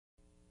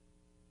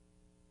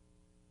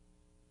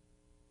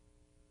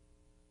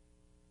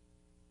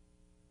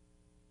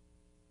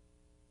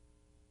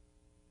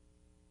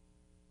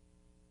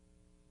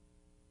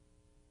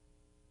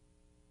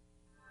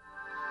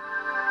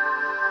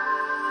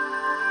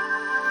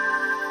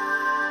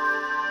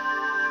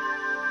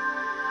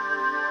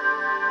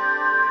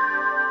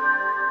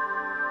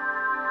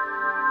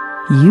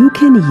You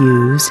can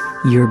use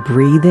your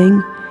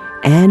breathing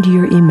and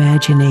your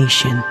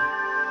imagination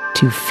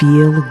to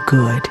feel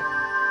good.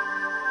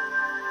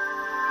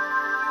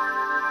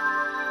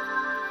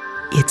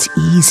 It's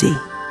easy.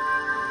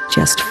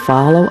 Just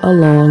follow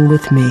along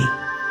with me.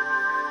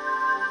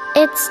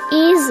 It's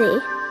easy.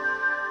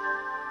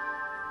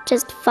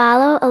 Just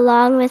follow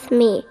along with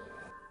me.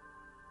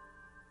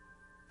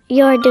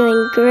 You're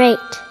doing great.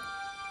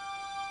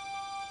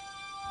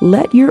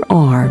 Let your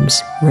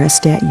arms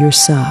rest at your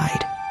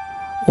side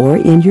or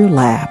in your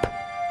lap,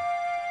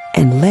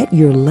 and let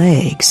your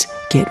legs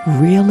get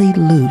really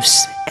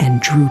loose and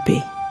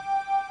droopy.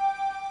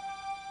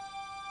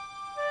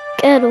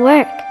 Good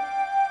work.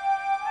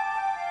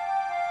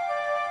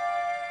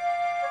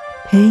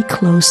 Pay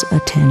close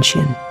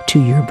attention to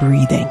your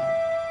breathing.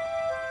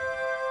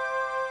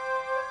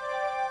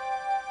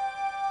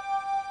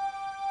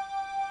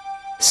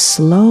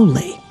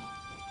 Slowly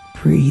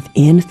breathe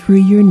in through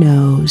your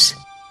nose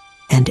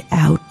and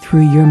out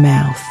through your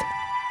mouth.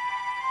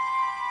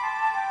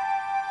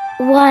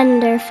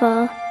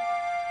 Wonderful.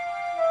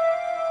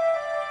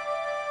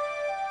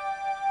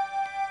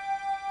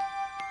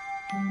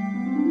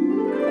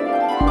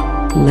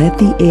 Let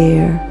the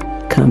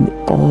air come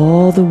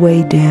all the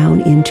way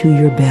down into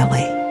your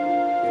belly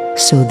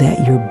so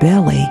that your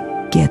belly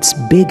gets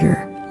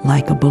bigger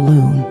like a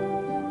balloon.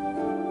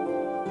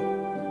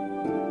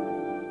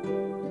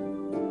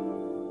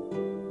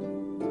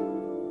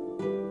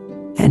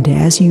 And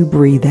as you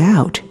breathe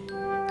out,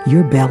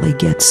 your belly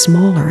gets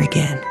smaller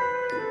again.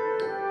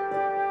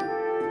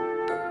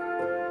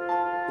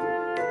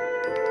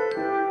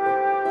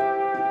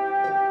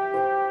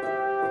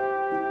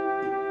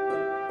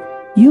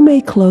 You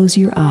may close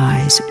your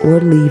eyes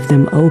or leave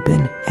them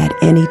open at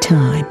any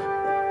time.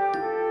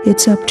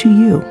 It's up to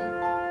you.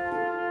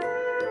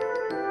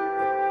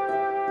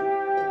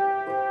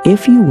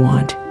 If you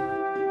want,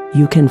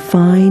 you can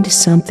find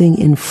something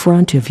in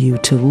front of you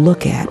to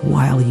look at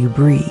while you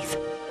breathe.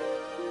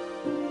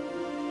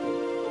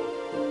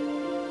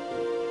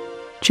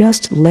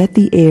 Just let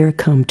the air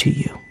come to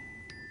you.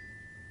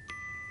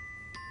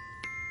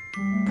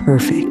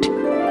 Perfect.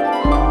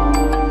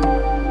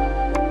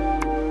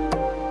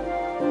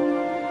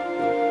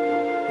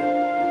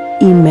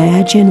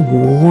 Imagine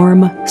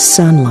warm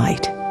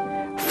sunlight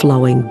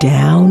flowing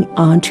down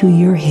onto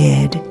your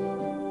head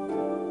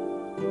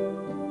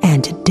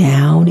and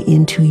down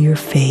into your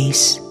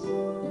face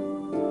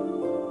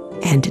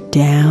and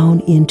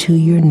down into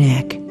your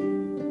neck,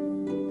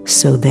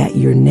 so that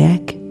your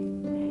neck,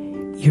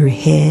 your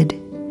head,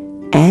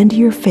 and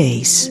your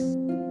face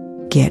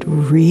get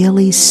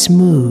really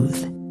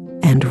smooth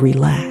and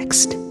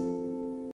relaxed.